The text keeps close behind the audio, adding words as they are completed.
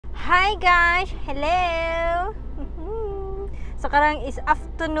Hi guys, hello. Sekarang is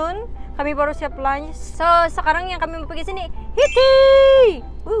afternoon. Kami baru siap lunch. So sekarang yang kami mau pergi sini Hiti.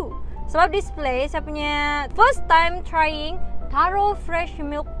 Sebab this place saya punya first time trying Taro fresh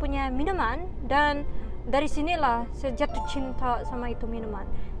milk punya minuman, dan dari sinilah saya jatuh cinta sama itu minuman.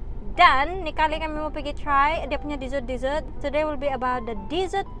 Dan ni kali kami mau pergi try dia punya dessert. Today will be about the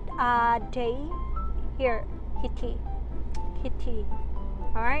dessert day here Hiti.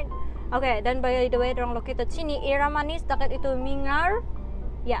 Alright. Okay, dan by the way, dorang located sini Era Manis, dekat itu Mingar.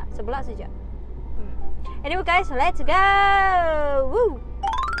 Ya, sebelah saja. Anyway guys, let's go. Woo.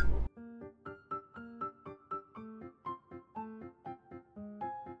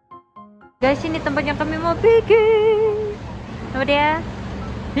 Guys, ini tempat yang kami mau pergi. Nama dia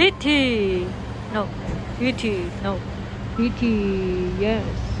Hiti. No. Hiti. Yes.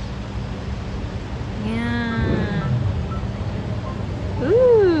 Yeah.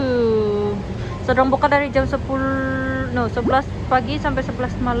 So, dorang buka dari jam 11 pagi sampai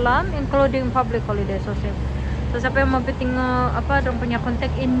 11 malam, including public holiday. So siapa yang mau tengok apa dorang punya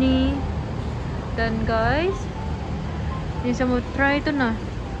kontak ini. Dan guys, ini saya mau try tu nah.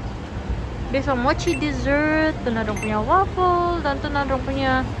 Dia sama mochi dessert, tu nah dorang punya waffle, dan tu nah dorang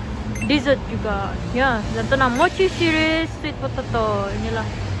punya dessert juga. Ya, dan tu nah mochi series sweet potato. Inilah.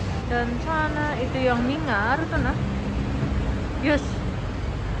 Dan sana itu yang mingar tu nah. Yes.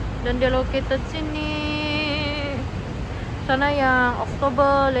 Dan dia located sini. Sana yang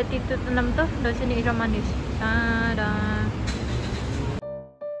Oktober latitude 6 tu, dan sini Era Manis. Tada.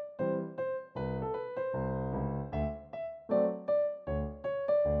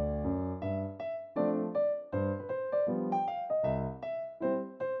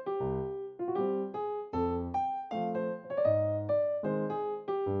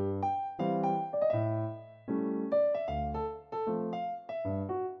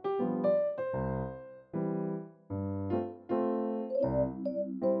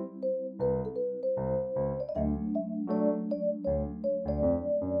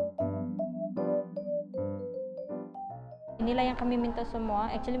 Inilah yang kami minta semua.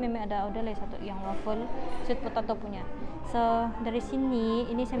 Actually memang ada order lagi satu yang waffle sweet potato punya. So dari sini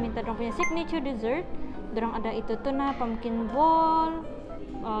ini saya minta dorang punya signature dessert. Dorang ada itu tuna pumpkin ball,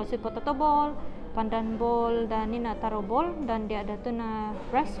 sweet potato ball, pandan ball, dan ini taro ball, dan dia ada tuna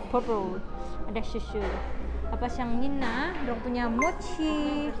rice purple. Ada susu. Apa yang nina dorang punya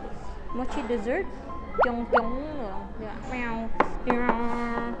mochi dessert. Tiong ya.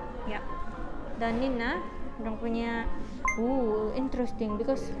 Ya. Dan nina dorang punya interesting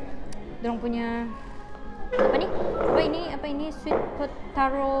because dorang punya apa ini sweet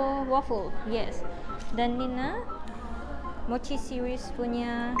potato waffle. Yes. Dan Nina mochi series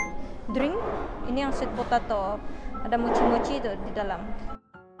punya drink. Ini yang sweet potato. Ada mochi itu di dalam.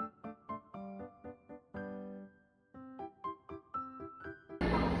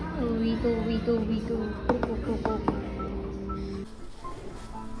 We go.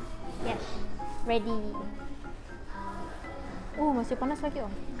 Yes. Ready. Masih panas lagi oh.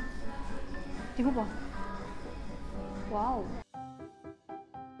 Tengok pa. Wow.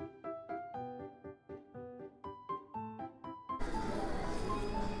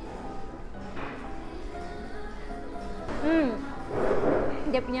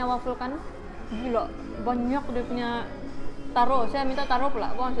 Dia punya waffle kan gila, banyak dia punya taro. Saya minta taro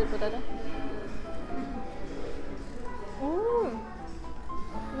pula, bukan sweet potato.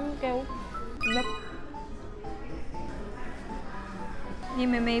 Okay. Yep. Ini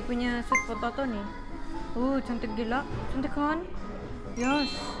Meme punya sweet potato nih. Cantik gila. Cantik kan?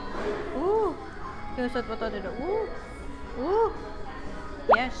 Yes. Yung sweet potato dah.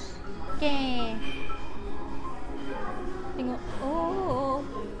 Yes. Okay. Tengok.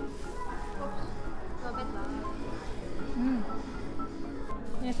 Lobet banget.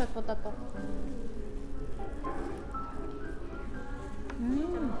 Ini sweet potato.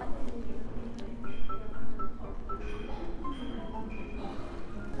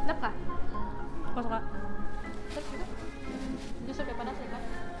 Sedap kah? Kau suka? Sedap juga. Justru daripada sedap.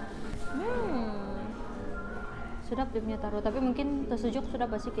 Sedap dia punya taro, tapi mungkin tersejuk sudah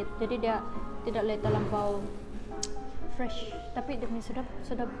sedikit. Jadi dia tidak terlampau fresh. Tapi dia punya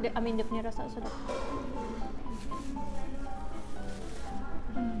sedap. Dia punya rasa sedap.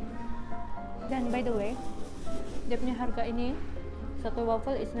 Dan by the way, dia punya harga ini satu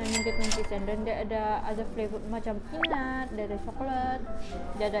waffle is 990 cent, dan dia ada flavor macam peanut, dia ada coklat,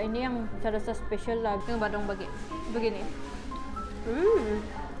 dia ada ini yang rasa special lah yang badong begini.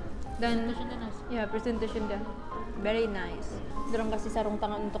 Dan ya presentation dia very nice. Dorang kasih sarung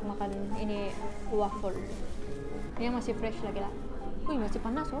tangan untuk makan ini waffle. Ini masih fresh lagi lah. Wih, masih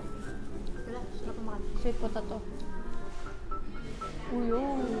panas loh. Sweet potato.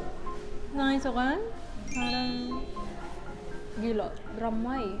 Uyo. Nice kan? Parang gila,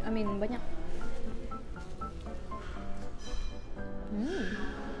 ramai. I mean, banyak.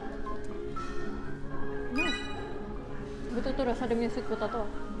 Nice. Betul tuh rasa demi sweet potato.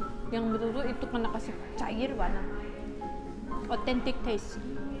 Yang betul tuh itu kena kasih cair banget. Authentic taste.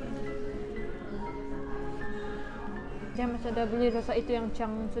 Dia masih ada beli rasa itu yang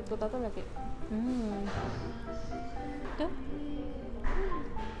chang sweet potato lagi. Tuh.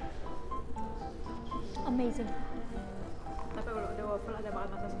 Amazing. Tapi kalau ada waffle ada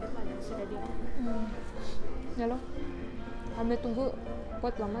makan masa sedikit lah, yang sudah dia. Ya loh. Kami tunggu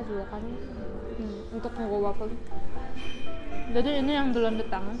kuat lama juga kan untuk nunggu waffle. Jadi ini yang duluan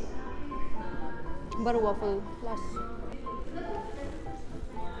datang, baru waffle last.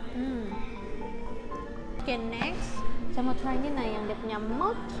 Okay, next saya mau try ini yang dia punya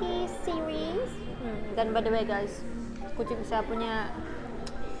Mochi series. Dan by the way guys, kucing saya punya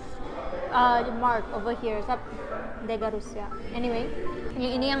mark over here, Dega Rusia. Anyway,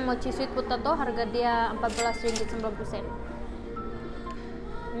 ini yang Mochi sweet potato, harga dia Rp14.90.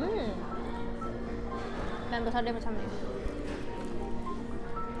 Dan besar dia macam ni.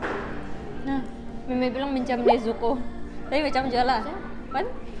 Nah, Mimi bilang macam Nezuko, tapi macam jala kan?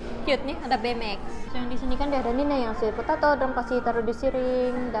 Cute nih, ada BMX. So, yang di sini kan dia ada nih yang sweet potato dan kasih taruh di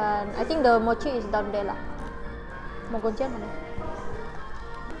siring, dan I think the mochi is down there lah. Mau kuncian mana?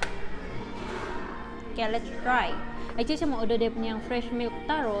 Okay, let's try. Actually saya mau order dia punya yang fresh milk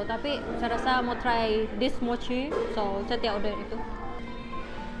taro, tapi saya rasa mau try this mochi, so saya tidak order itu.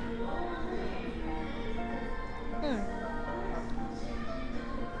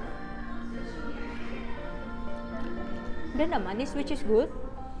 Dia dah manis, which is good.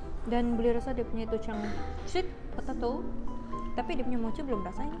 Dan beli rasa dia punya itu yang sweet potato, tapi dia punya mochi belum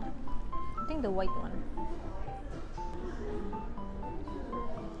rasanya. I think the white one.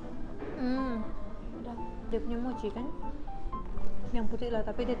 Dia punya mochi kan yang putih lah,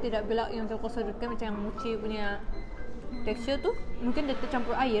 tapi dia tidak bilang yang terkosodkan macam yang mochi punya tekstur tuh. Mungkin dia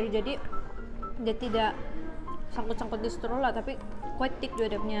tercampur air, jadi dia tidak sangkut-sangkut di straw lah, tapi quite thick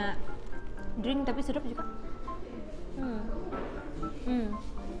juga dia punya drink, tapi sedap juga.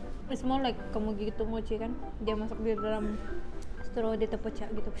 It's more like kamu gitu mochi kan, dia masuk di dalam straw, dia terpecah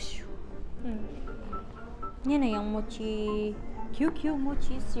gitu. Ini nih yang mochi QQ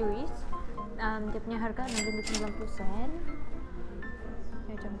mochi series. Dia punya harga Rp6.90.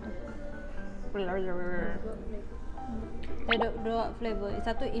 Macam tu. Ada dua flavor.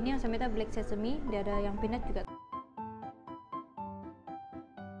 Satu ini yang saya minta black sesame, dia ada yang peanut juga.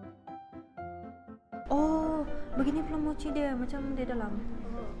 Oh, begini pula mochi dia macam di dalam.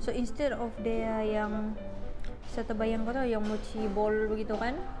 So instead of dia yang saya terbayang kau tahu yang mochi ball begitu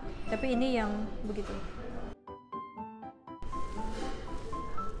kan, tapi ini yang begitu.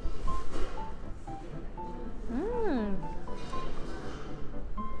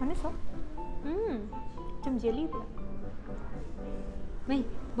 Manis loh. Macam jelly pula. Nih,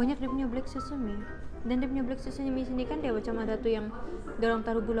 banyak dia punya black sesame. Dan dia punya black sesame sini kan dia macam ada tuh yang dorang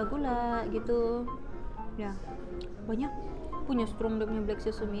taruh gula-gula gitu. Ya, banyak. Punya strong dia punya black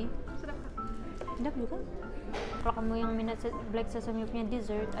sesame. Sedap juga. Kalau kamu yang minat black sesame punya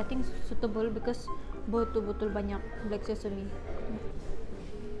dessert, I think suitable because betul-betul banyak black sesame.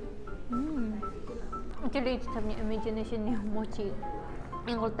 Actually, itu punya imagination nih mochi.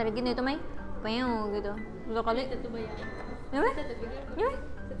 Yang kalau tarik gini itu Mai, payung gitu. Dua kali. Itu bayar. Ya, ya.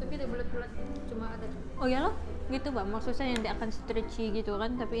 Tapi dia bulat-bulat, cuma ada. Oh ya loh, gitu Mbak. Maksudnya yang dia akan stretchy gitu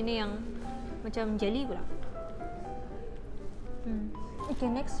kan, tapi ini yang macam jelly pula. Okay,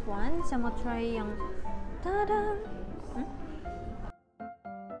 next one, saya mau try yang tada.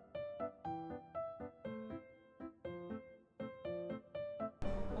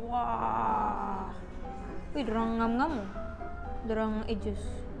 Wah, wih, dorang ngam-ngam, dorang edges.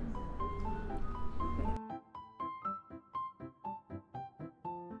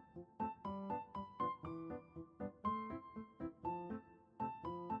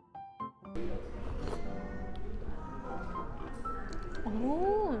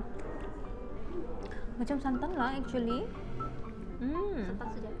 Oh, macam santan lah actually. Santan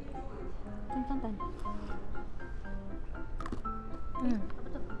saja. Macam santan.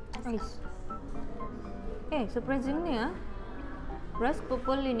 Nice. Surprisingly ya, rice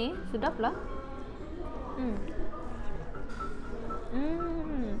purple ini sedap lah.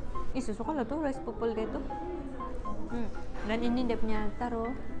 Suka lah tuh rice purple dia tuh. Dan ini dia punya taro.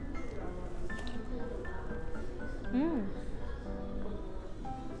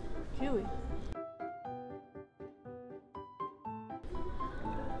 Chewy.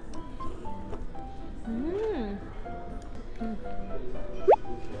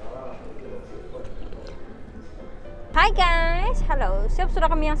 Hi guys, hello. Siap sudah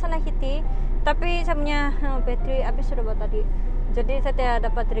kami yang sana Hiti. Tapi saya punya bateri habis sudah buat tadi. Jadi saya tidak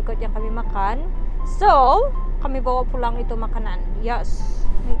dapat record yang kami makan. So, kami bawa pulang itu makanan. Yes.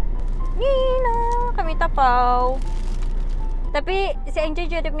 Nina, kami tapau. Tapi saya enjoy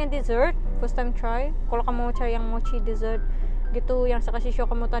juga dia punya dessert. First time try. Kalau kamu mau cari yang mochi dessert gitu yang saya kasih show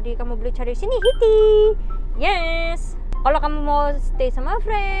kamu tadi, kamu boleh cari sini Hiti. Yes. Kalau kamu mau stay sama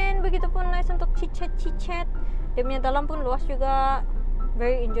friend, begitu pun nice untuk chit-chat. Dia punya dalam pun luas juga,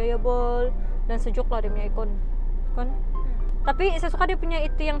 very enjoyable dan sejuk lah dia punya ikon. Kan? Tapi saya suka dia punya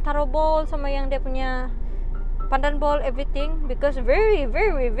itu yang Taro bowl sama yang dia punya pandan bowl everything because very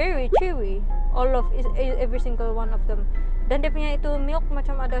chewy. All of every single one of them. Dan dia punya itu milk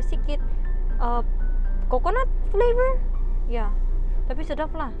macam ada sedikit coconut flavor. Ya. Tapi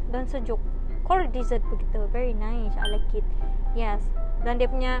sedap lah dan sejuk. Cold dessert begitu, very nice. I like it. Yes. Dan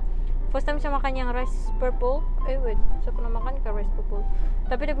dia punya first time saya makan yang rice purple. Wait, saya pernah makan ke rice purple.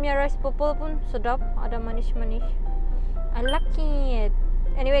 Tapi dia punya rice purple pun sedap, ada manis-manis. I like it.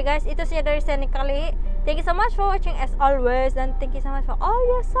 Anyway guys, itu saja dari saya ni kali. Thank you so much for watching as always. Dan thank you so much for all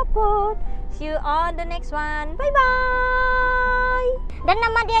your support. See you on the next one. Bye bye. Dan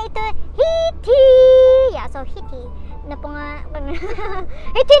nama dia itu Hiti. Ya, so Hiti. Napa nga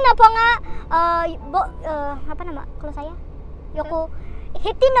Hiti napa nga apa nama kalau saya? Yoko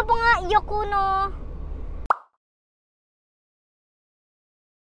Hiti napa nga Yoko no